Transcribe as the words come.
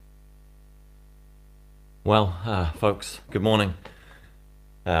Well, folks, good morning.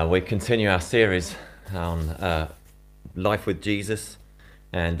 We continue our series on life with Jesus.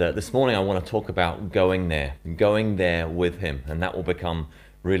 And this morning I want to talk about going there with him. And that will become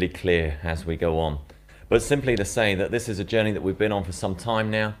really clear as we go on. But simply to say that this is a journey that we've been on for some time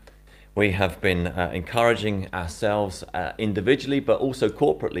now. We have been encouraging ourselves individually, but also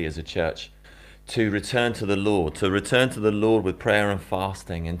corporately as a church to return to the Lord with prayer and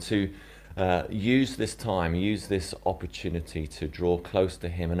fasting, and to use this time, use this opportunity to draw close to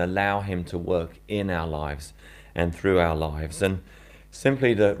him and allow him to work in our lives and through our lives. And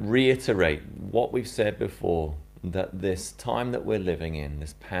simply to reiterate what we've said before, that this time that we're living in,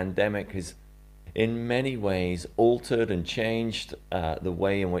 this pandemic, is in many ways altered and changed the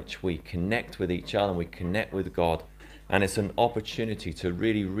way in which we connect with each other and we connect with God. And it's an opportunity to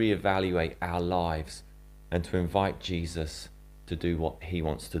really reevaluate our lives and to invite Jesus to do what he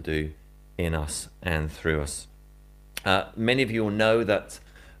wants to do in us and through us. Many of you will know that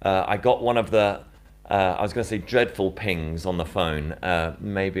I got one of the, I was going to say dreadful pings on the phone.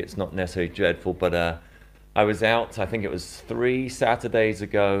 Maybe it's not necessarily dreadful, but I was out, I think it was 3 Saturdays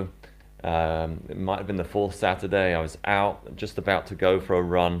ago. It might have been the 4th Saturday. I was out, just about to go for a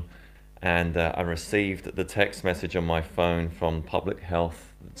run, and I received the text message on my phone from Public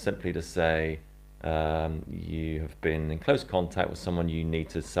Health simply to say, you have been in close contact with someone, you need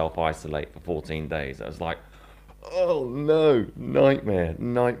to self-isolate for 14 days. I was like, oh no,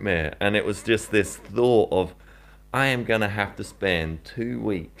 nightmare. And it was just this thought of, I am going to have to spend 2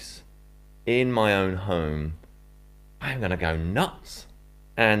 weeks in my own home. I'm going to go nuts.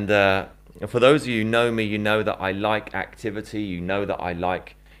 And for those of you who know me, you know that I like activity, you know that I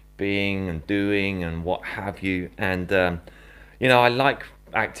like being and doing and what have you. And, I like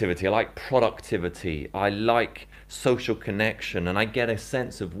activity, I like productivity, I like social connection, and I get a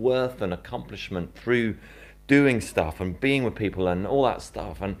sense of worth and accomplishment through doing stuff and being with people and all that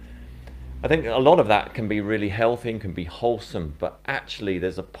stuff. And I think a lot of that can be really healthy and can be wholesome, but actually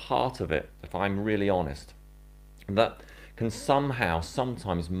there's a part of it, if I'm really honest, that can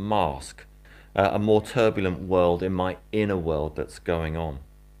sometimes mask a more turbulent world in my inner world that's going on.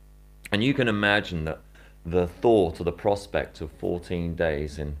 And you can imagine that the thought or the prospect of 14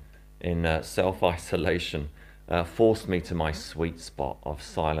 days in self-isolation forced me to my sweet spot of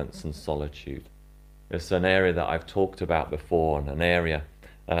silence and solitude. It's an area that I've talked about before, and an area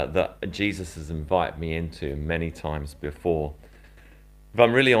that Jesus has invited me into many times before. If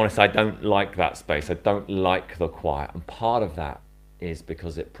I'm really honest, I don't like that space. I don't like the quiet. And part of that is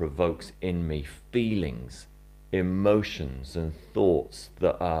because it provokes in me feelings, emotions, and thoughts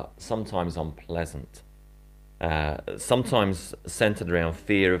that are sometimes unpleasant. Sometimes centered around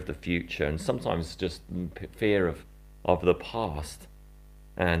fear of the future, and sometimes just fear of the past,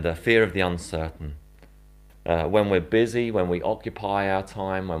 and fear of the uncertain. When we're busy, when we occupy our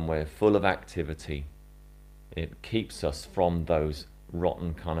time, when we're full of activity, it keeps us from those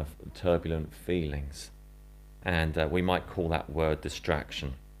rotten kind of turbulent feelings. And we might call that word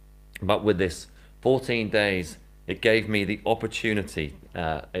distraction. But with this 14 days, it gave me the opportunity,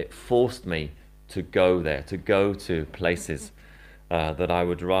 it forced me to go there, to go to places that I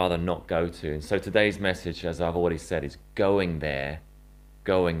would rather not go to. And so today's message, as I've already said, is going there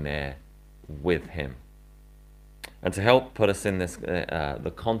with him. And to help put us in this,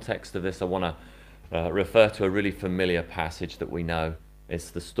 the context of this, I want to refer to a really familiar passage that we know. It's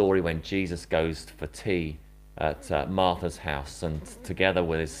the story when Jesus goes for tea at Martha's house, and together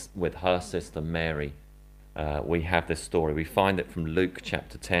with her sister Mary, we have this story. We find it from Luke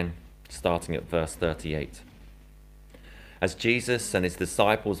chapter 10, starting at verse 38. As Jesus and his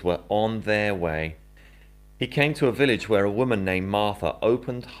disciples were on their way, he came to a village where a woman named Martha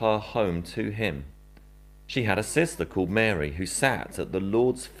opened her home to him. She had a sister called Mary who sat at the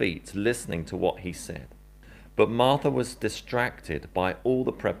Lord's feet listening to what he said. But Martha was distracted by all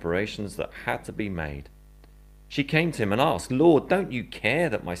the preparations that had to be made. She came to him and asked, "Lord, don't you care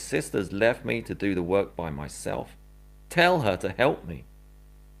that my sister's left me to do the work by myself? Tell her to help me."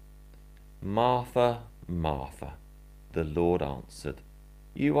 "Martha, Martha," the Lord answered,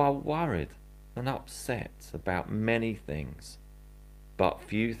 "you are worried and upset about many things, but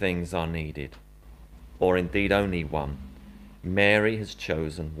few things are needed, or indeed only one. Mary has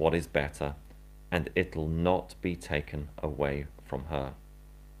chosen what is better, and it'll not be taken away from her."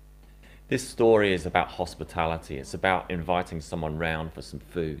 This story is about hospitality. It's about inviting someone round for some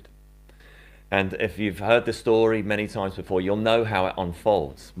food. And if you've heard the story many times before, you'll know how it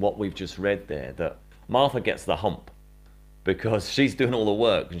unfolds, what we've just read there, that Martha gets the hump because she's doing all the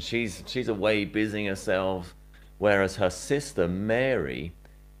work and she's away busying herself, whereas her sister Mary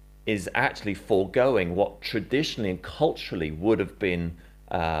is actually foregoing what traditionally and culturally would have been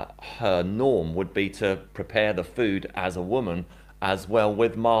her norm, would be to prepare the food as a woman, as well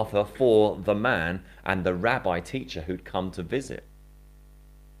with Martha for the man and the rabbi teacher who'd come to visit.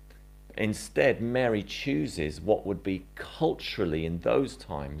 Instead, Mary chooses what would be culturally in those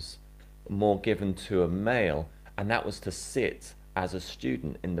times more given to a male, and that was to sit as a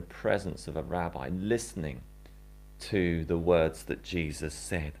student in the presence of a rabbi, listening to the words that Jesus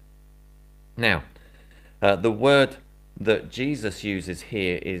said. Now, the word that Jesus uses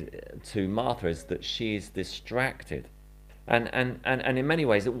here is to Martha is that she is distracted. And in many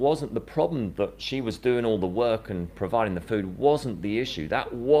ways, it wasn't the problem that she was doing all the work and providing the food wasn't the issue.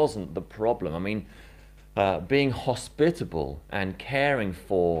 That wasn't the problem. I mean, being hospitable and caring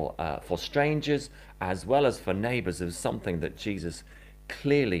for strangers as well as for neighbors is something that Jesus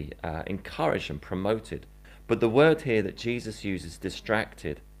clearly encouraged and promoted. But the word here that Jesus uses,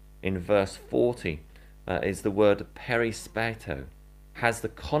 distracted, in verse 40, is the word perispeto, has the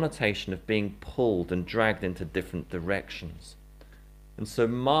connotation of being pulled and dragged into different directions. And so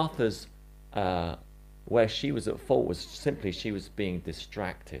Martha's, where she was at fault was simply she was being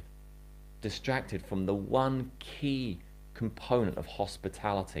distracted from the one key component of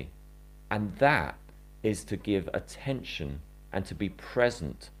hospitality, and that is to give attention and to be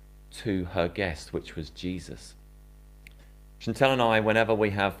present to her guest, which was Jesus. Chantel and I, whenever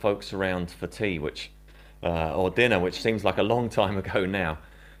we have folks around for tea, or dinner, which seems like a long time ago now,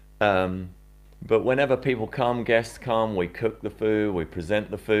 but whenever people come, guests come, we cook the food, we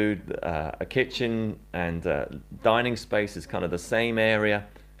present the food. A kitchen and dining space is kind of the same area,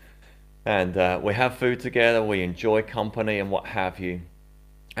 and we have food together, we enjoy company and what have you.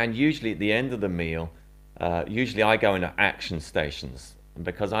 And usually at the end of the meal, usually I go into action stations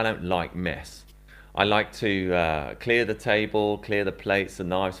because I don't like mess. I like to clear the table, clear the plates, the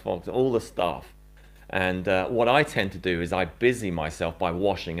knives, forks, all the stuff. And what I tend to do is I busy myself by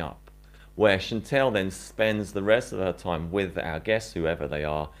washing up, where Chantel then spends the rest of her time with our guests, whoever they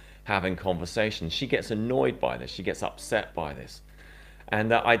are, having conversations. She gets annoyed by this. She gets upset by this.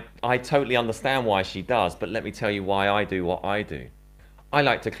 And I totally understand why she does, but let me tell you why I do what I do. I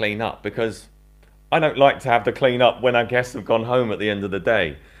like to clean up because I don't like to have to clean up when our guests have gone home at the end of the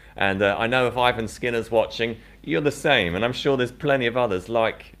day. And I know if Ivan Skinner's watching, you're the same. And I'm sure there's plenty of others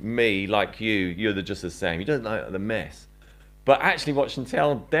like me, like you, you're just the same. You don't like the mess. But actually what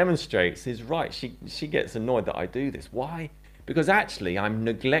Chantel demonstrates is right. She gets annoyed that I do this. Why? Because actually I'm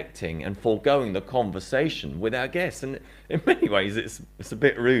neglecting and foregoing the conversation with our guests. And in many ways, it's a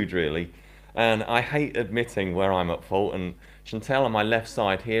bit rude, really. And I hate admitting where I'm at fault. And Chantel on my left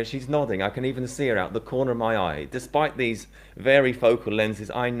side here, she's nodding. I can even see her out the corner of my eye. Despite these varifocal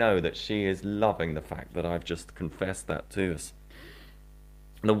lenses, I know that she is loving the fact that I've just confessed that to us.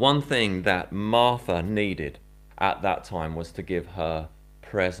 The one thing that Martha needed at that time was to give her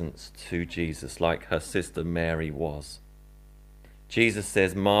presence to Jesus, like her sister Mary was. Jesus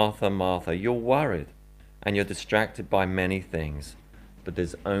says, Martha, Martha, you're worried and you're distracted by many things, but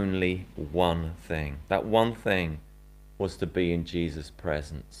there's only one thing. That one thing was to be in Jesus'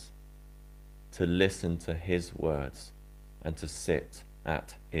 presence, to listen to his words and to sit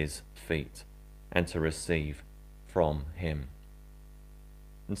at his feet and to receive from him.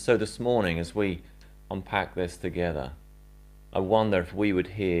 And so this morning, as we unpack this together, I wonder if we would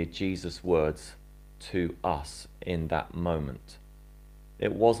hear Jesus' words to us in that moment.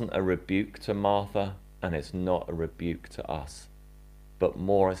 It wasn't a rebuke to Martha, and it's not a rebuke to us, but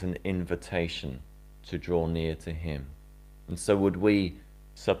more as an invitation to draw near to him. And so would we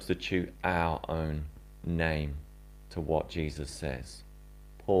substitute our own name to what Jesus says?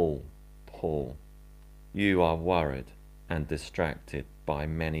 Paul, Paul, you are worried and distracted by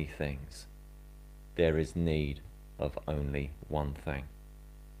many things. There is need of only one thing.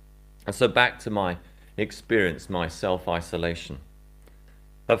 And so back to my experience, my self-isolation.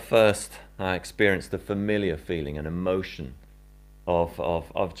 At first, I experienced a familiar feeling, an emotion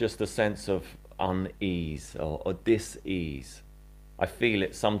of just a sense of unease or dis-ease. I feel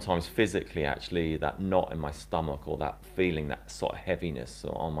it sometimes physically, actually, that knot in my stomach or that feeling, that sort of heaviness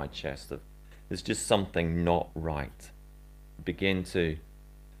on my chest. There's just something not right. I begin to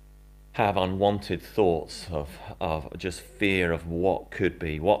have unwanted thoughts of just fear of what could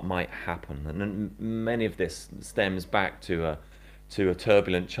be, what might happen. And many of this stems back to a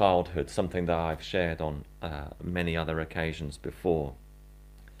turbulent childhood, something that I've shared on many other occasions before.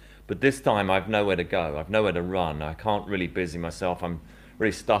 But this time I've nowhere to go, I've nowhere to run, I can't really busy myself, I'm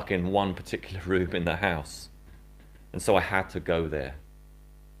really stuck in one particular room in the house. And so I had to go there.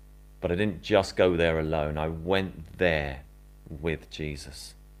 But I didn't just go there alone, I went there with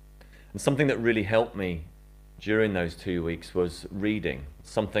Jesus. And something that really helped me during those 2 weeks was reading.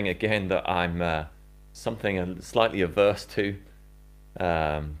 Something, again, that I'm slightly averse to,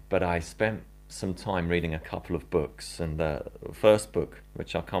 but I spent some time reading a couple of books. And the first book,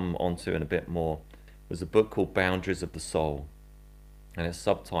 which I'll come onto in a bit more, was a book called Boundaries of the Soul. And its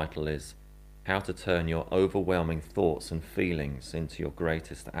subtitle is How to Turn Your Overwhelming Thoughts and Feelings into Your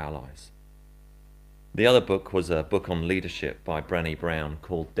Greatest Allies. The other book was a book on leadership by Brené Brown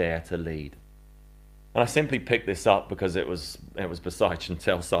called Dare to Lead. And I simply picked this up because it was beside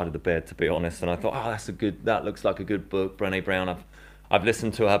Chantel's side of the bed, to be honest. And I thought, that looks like a good book. Brené Brown, I've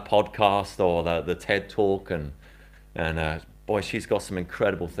listened to her podcast or the TED Talk, and boy, she's got some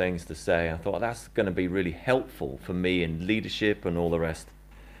incredible things to say. I thought that's going to be really helpful for me in leadership and all the rest.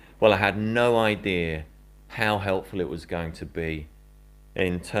 Well, I had no idea how helpful it was going to be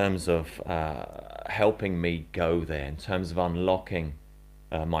in terms of helping me go there, in terms of unlocking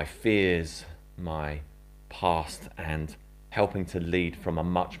my fears, my past, and helping to lead from a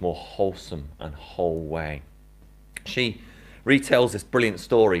much more wholesome and whole way. She retells this brilliant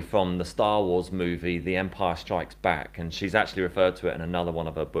story from the Star Wars movie, The Empire Strikes Back, and she's actually referred to it in another one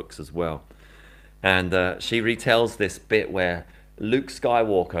of her books as well. And she retells this bit where Luke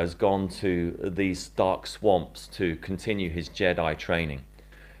Skywalker has gone to these dark swamps to continue his Jedi training.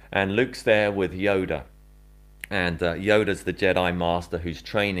 And Luke's there with Yoda. And Yoda's the Jedi Master who's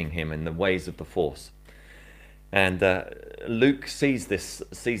training him in the ways of the Force. And Luke sees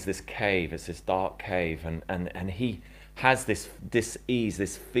this cave. It's this dark cave. And he has this dis-ease,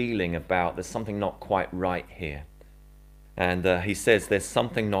 this feeling about there's something not quite right here. And he says, there's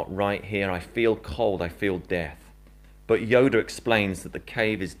something not right here. I feel cold. I feel death. But Yoda explains that the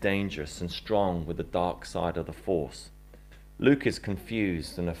cave is dangerous and strong with the dark side of the Force. Luke is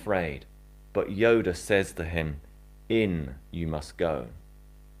confused and afraid, but Yoda says to him, in you must go.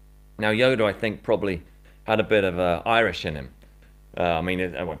 Now Yoda, I think, probably had a bit of Irish in him.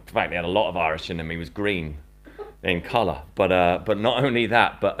 In fact, he had a lot of Irish in him. He was green in colour. But not only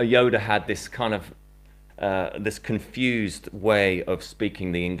that, but Yoda had this kind of this confused way of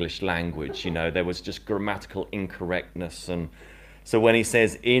speaking the English language. There was just grammatical incorrectness, and so when he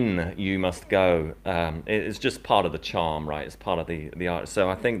says "in you must go," it's just part of the charm, right? It's part of the art. So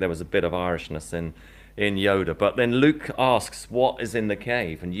I think there was a bit of Irishness in Yoda. But then Luke asks, "What is in the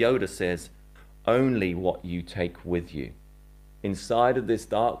cave?" And Yoda says, "Only what you take with you." Inside of this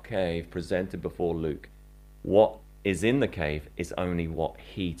dark cave presented before Luke, what is in the cave is only what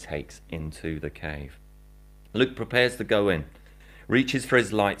he takes into the cave. Luke prepares to go in, reaches for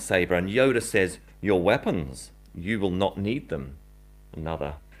his lightsaber, and Yoda says, "Your weapons, you will not need them."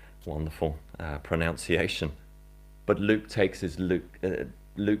 Another wonderful pronunciation. But Luke takes his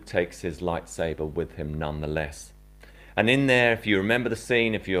lightsaber with him nonetheless. And in there, if you remember the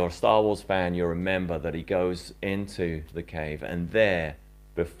scene, if you're a Star Wars fan, you'll remember that he goes into the cave, and there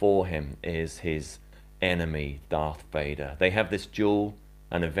before him is his enemy, Darth Vader. They have this duel,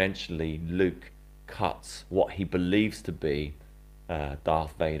 and eventually Luke cuts what he believes to be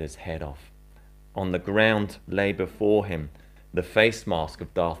Darth Vader's head off. On the ground lay before him, the face mask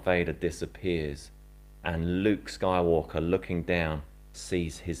of Darth Vader disappears, and Luke Skywalker, looking down,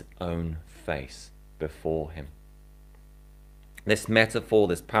 sees his own face before him. This metaphor,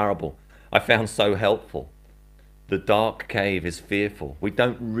 this parable, I found so helpful. The dark cave is fearful. We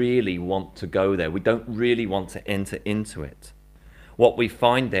don't really want to go there. We don't really want to enter into it. What we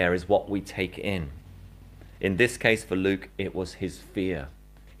find there is what we take in. In this case for Luke, it was his fear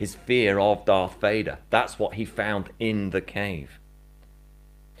of Darth Vader. That's what he found in the cave.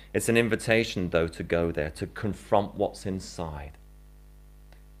 It's an invitation, though, to go there, to confront what's inside.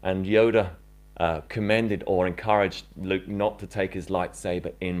 And Yoda commended or encouraged Luke not to take his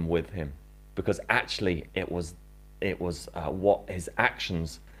lightsaber in with him, because actually it was what his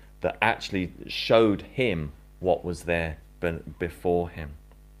actions that actually showed him what was there before him.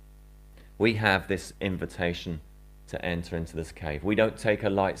 We have this invitation to enter into this cave. We don't take a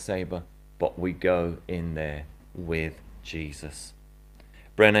lightsaber, but we go in there with Jesus.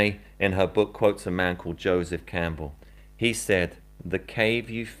 Brené, in her book, quotes a man called Joseph Campbell. He said, "The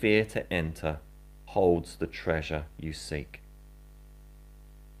cave you fear to enter holds the treasure you seek."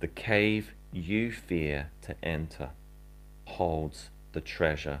 The cave you fear to enter holds the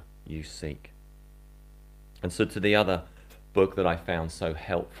treasure you seek. And so to the other book that I found so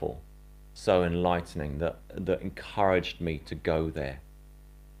helpful, so enlightening, that encouraged me to go there,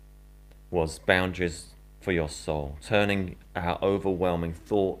 was Boundaries for Your Soul, turning our overwhelming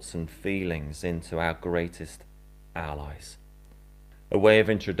thoughts and feelings into our greatest allies. A way of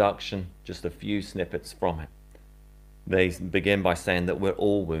introduction, just a few snippets from it. They begin by saying that we're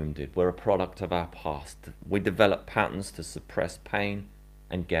all wounded. We're a product of our past. We develop patterns to suppress pain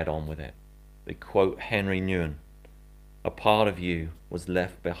and get on with it. They quote Henry Nouwen, "A part of you was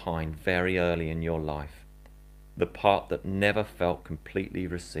left behind very early in your life, the part that never felt completely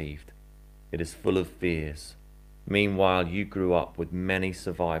received. It is full of fears. Meanwhile, you grew up with many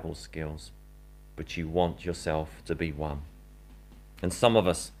survival skills, but you want yourself to be one." And some of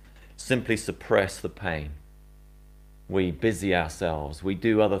us simply suppress the pain. We busy ourselves. We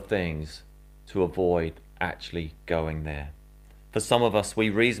do other things to avoid actually going there. For some of us, we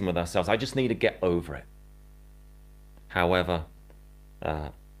reason with ourselves, I just need to get over it. However,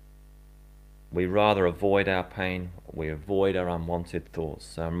 we rather avoid our pain. We avoid our unwanted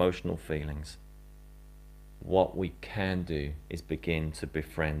thoughts, our emotional feelings. What we can do is begin to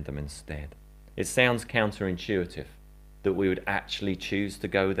befriend them instead. It sounds counterintuitive that we would actually choose to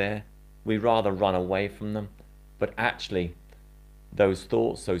go there. We rather run away from them. But actually, those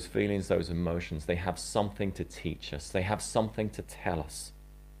thoughts, those feelings, those emotions, they have something to teach us. They have something to tell us.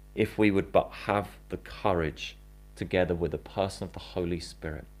 If we would but have the courage, together with the person of the Holy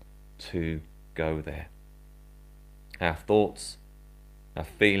Spirit, to go there. Our thoughts, our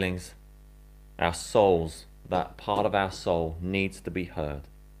feelings, our souls, that part of our soul needs to be heard,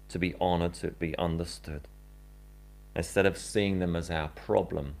 to be honored, to be understood. Instead of seeing them as our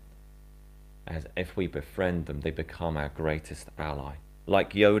problem, as if we befriend them, they become our greatest ally.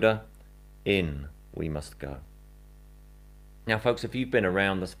 Like Yoda, in we must go. Now, folks, if you've been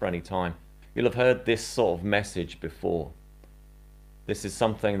around us for any time, you'll have heard this sort of message before. This is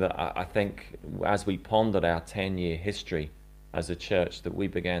something that I think, as we pondered our 10-year history as a church, that we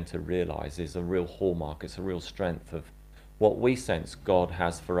began to realize is a real hallmark, it's a real strength of what we sense God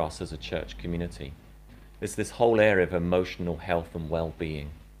has for us as a church community. It's this whole area of emotional health and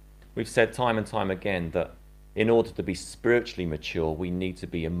well-being. We've said time and time again that in order to be spiritually mature, we need to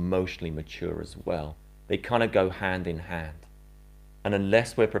be emotionally mature as well. They kind of go hand in hand. And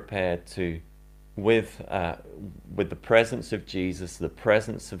unless we're prepared to, with the presence of Jesus, the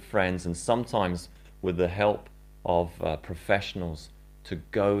presence of friends, and sometimes with the help of professionals to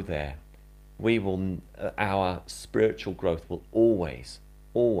go there, our spiritual growth will always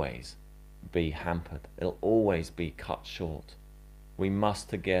be hampered. It'll always be cut short. We must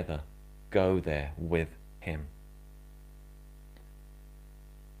together go there with him.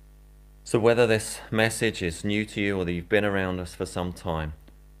 So whether this message is new to you or that you've been around us for some time,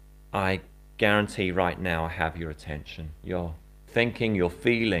 I guarantee right now I have your attention. You're thinking, you're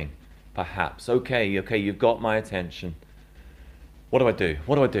feeling, perhaps, okay, you've got my attention. What do I do?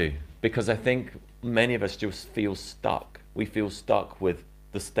 What do I do? Because I think many of us just feel stuck. We feel stuck with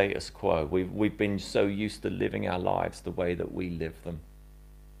the status quo. We've been so used to living our lives the way that we live them.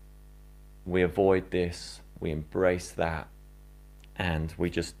 We avoid this, we embrace that, and we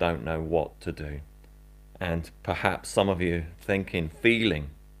just don't know what to do. And perhaps some of you thinking,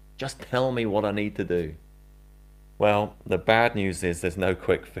 feeling, just tell me what I need to do. Well, the bad news is there's no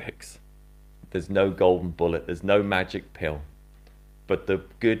quick fix. There's no golden bullet, there's no magic pill. But the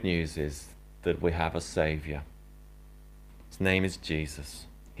good news is that we have a Savior. His name is Jesus.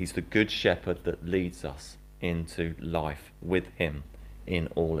 He's the good shepherd that leads us into life with him in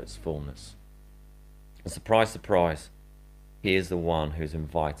all its fullness. And surprise, surprise, he is the one who's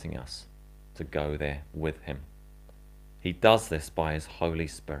inviting us to go there with him. He does this by his Holy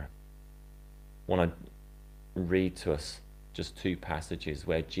Spirit. I want to read to us just two passages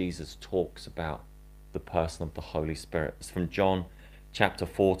where Jesus talks about the person of the Holy Spirit. It's from John chapter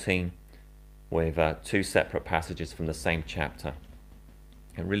 14, with two separate passages from the same chapter.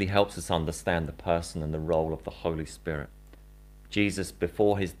 It really helps us understand the person and the role of the Holy Spirit. Jesus,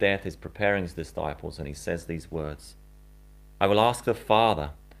 before his death, is preparing his disciples, and he says these words, "I will ask the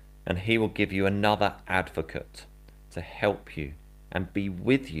Father, and he will give you another advocate to help you and be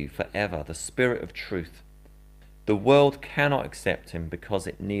with you forever, the Spirit of truth. The world cannot accept him because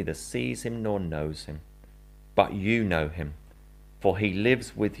it neither sees him nor knows him. But you know him, for he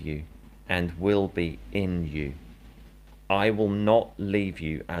lives with you and will be in you. I will not leave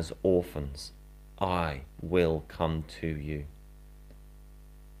you as orphans. I will come to you."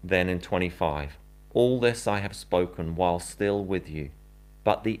 Then in 25, "All this I have spoken while still with you,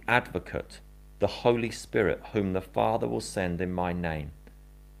 but the Advocate, the Holy Spirit, whom the Father will send in my name,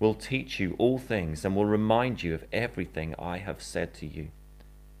 will teach you all things and will remind you of everything I have said to you.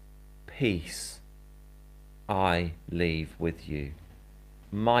 Peace I leave with you.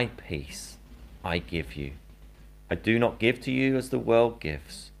 My peace I give you. I do not give to you as the world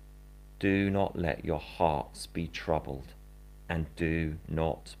gives. Do not let your hearts be troubled, and do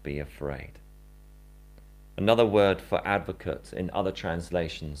not be afraid." Another word for advocate in other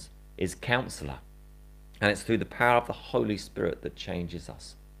translations is counselor. And it's through the power of the Holy Spirit that changes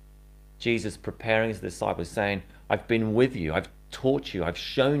us. Jesus preparing his disciples, saying, I've been with you, I've taught you, I've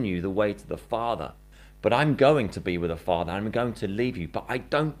shown you the way to the Father. But I'm going to be with the Father, I'm going to leave you. But I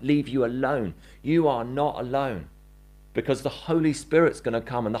don't leave you alone. You are not alone. Because the Holy Spirit's going to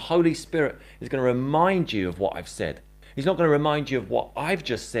come, and the Holy Spirit is going to remind you of what I've said. He's not going to remind you of what I've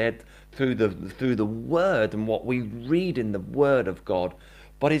just said through the Word and what we read in the Word of God,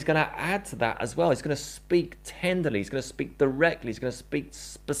 but he's going to add to that as well. He's going to speak tenderly. He's going to speak directly. He's going to speak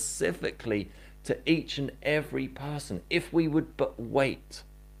specifically to each and every person. If we would but wait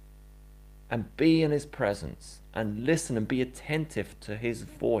and be in his presence and listen and be attentive to his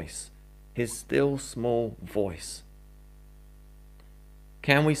voice, his still small voice.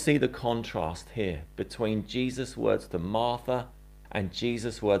 Can we see the contrast here between Jesus' words to Martha and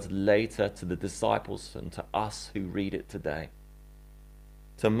Jesus' words later to the disciples and to us who read it today?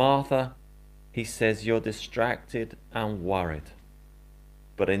 To Martha, he says, you're distracted and worried.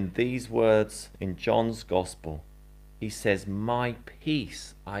 But in these words in John's Gospel, he says, my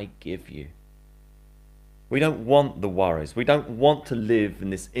peace I give you. We don't want the worries. We don't want to live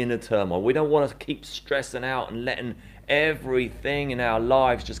in this inner turmoil. We don't want to keep stressing out and letting everything in our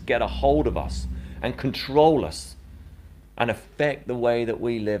lives just get a hold of us and control us and affect the way that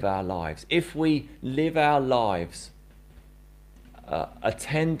we live our lives. If we live our lives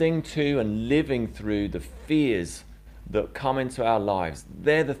attending to and living through the fears that come into our lives,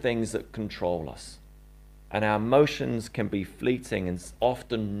 they're the things that control us. And our emotions can be fleeting and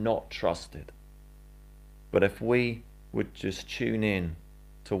often not trusted. But if we would just tune in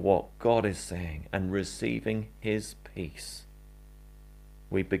to what God is saying and receiving his peace,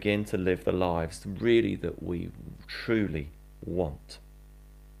 we begin to live the lives really that we truly want.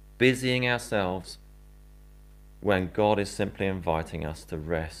 Busying ourselves when God is simply inviting us to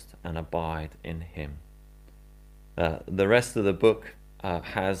rest and abide in him. The rest of the book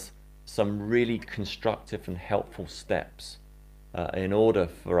has some really constructive and helpful steps in order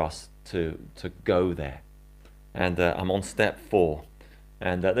for us to go there. And I'm on step 4.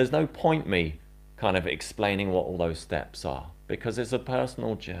 And there's no point me kind of explaining what all those steps are, because it's a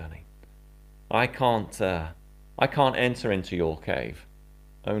personal journey. I can't enter into your cave.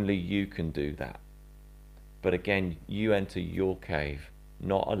 Only you can do that. But again, you enter your cave,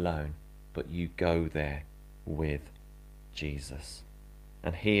 not alone, but you go there with Jesus.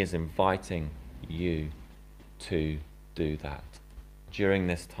 And he is inviting you to do that during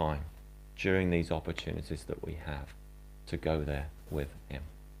this time, during these opportunities that we have to go there with him.